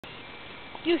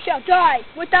You shall die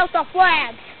without the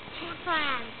flag. What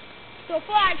flag? The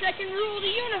flag that can rule the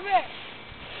universe.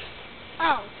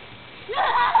 Oh.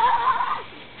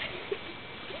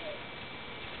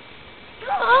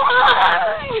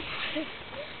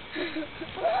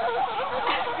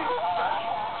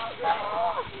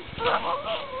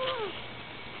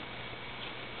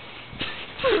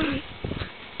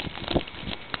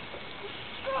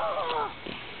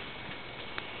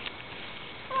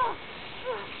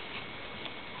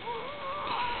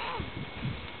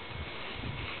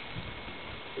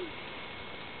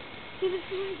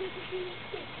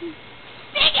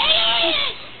 Big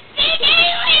alien! Big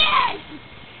alien!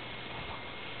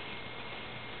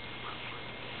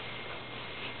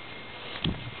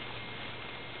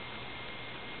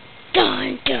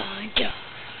 Dun dun dun.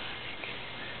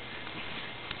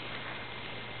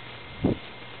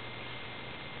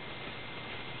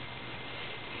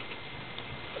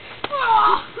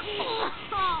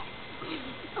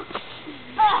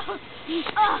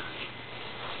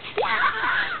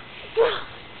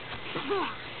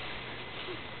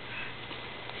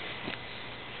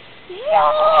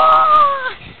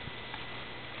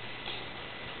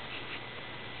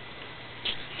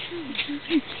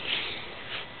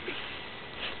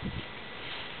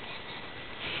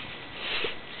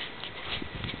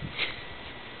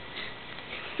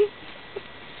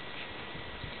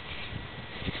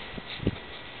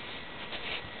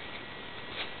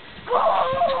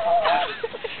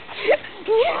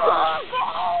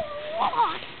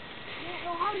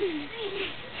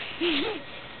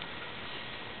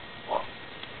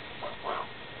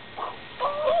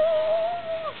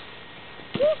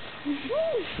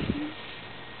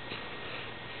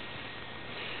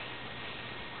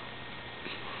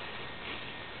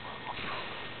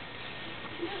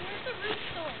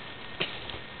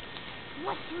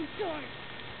 What's root sword?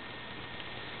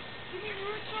 Give me the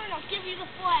root sword and I'll give you the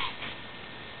flag.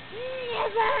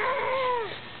 Never!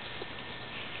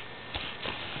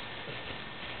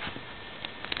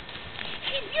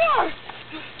 It's yours!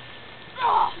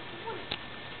 Oh.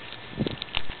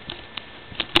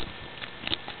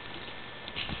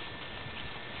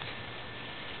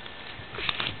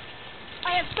 I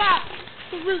have found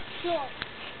the root sword.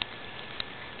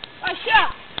 I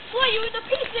shall slay you into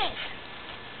pieces!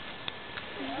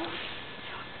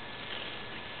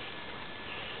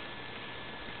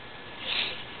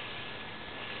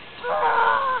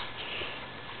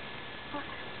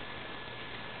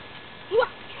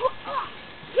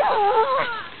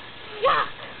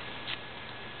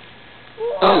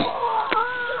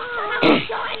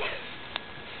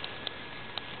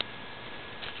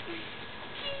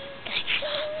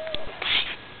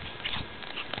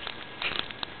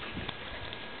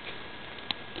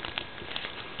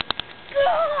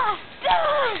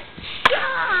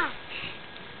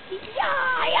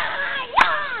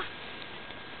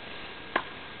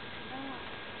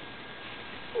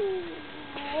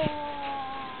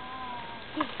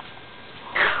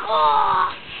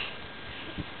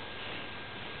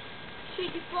 Say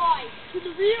goodbye to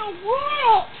the real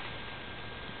world!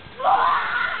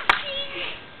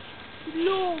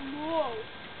 No more!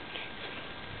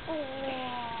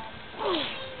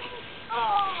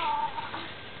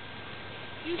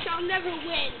 You shall never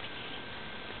win!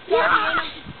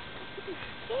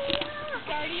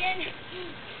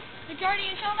 The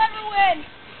Guardian shall never win!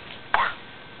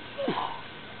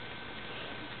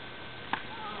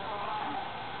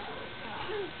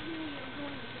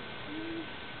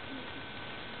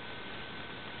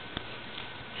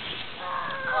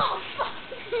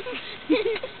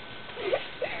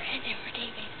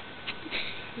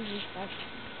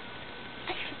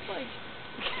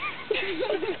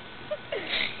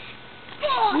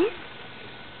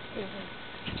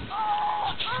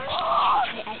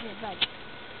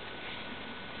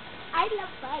 I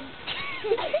love fun.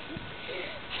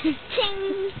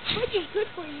 Ching! Fudge is good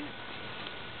for you.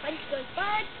 Fudge good.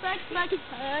 Fudge, fudge, fudge,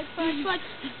 fudge, fudge, fudge.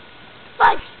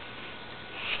 Fudge!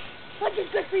 Fudge is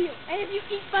good for you. And if you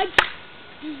eat fudge,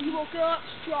 you will grow up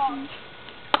strong.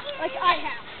 Like I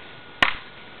have.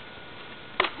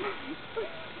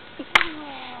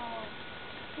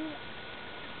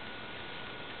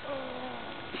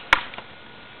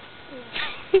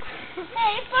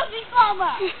 Hey, it's supposed to be Mama.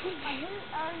 I hit it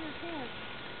out of your hand.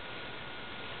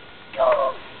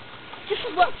 Go! This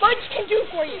is what fudge can do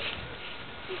for you.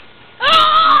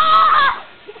 Ah!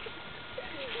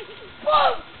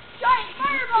 Boom! Giant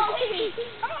fireball hit me.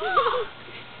 Ah!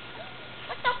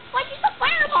 What the fuck is a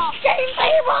fireball? Giant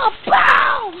fireball!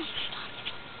 Bow!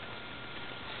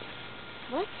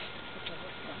 What?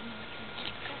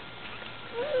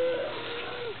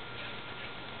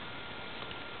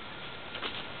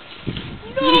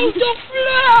 No, don't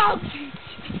flop!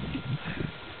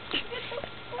 Get the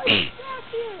fudge back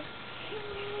here!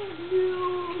 Oh,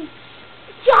 no!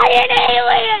 Giant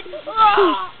alien!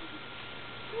 Ah!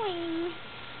 Swing.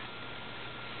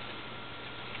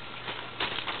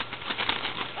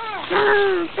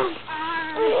 Ah!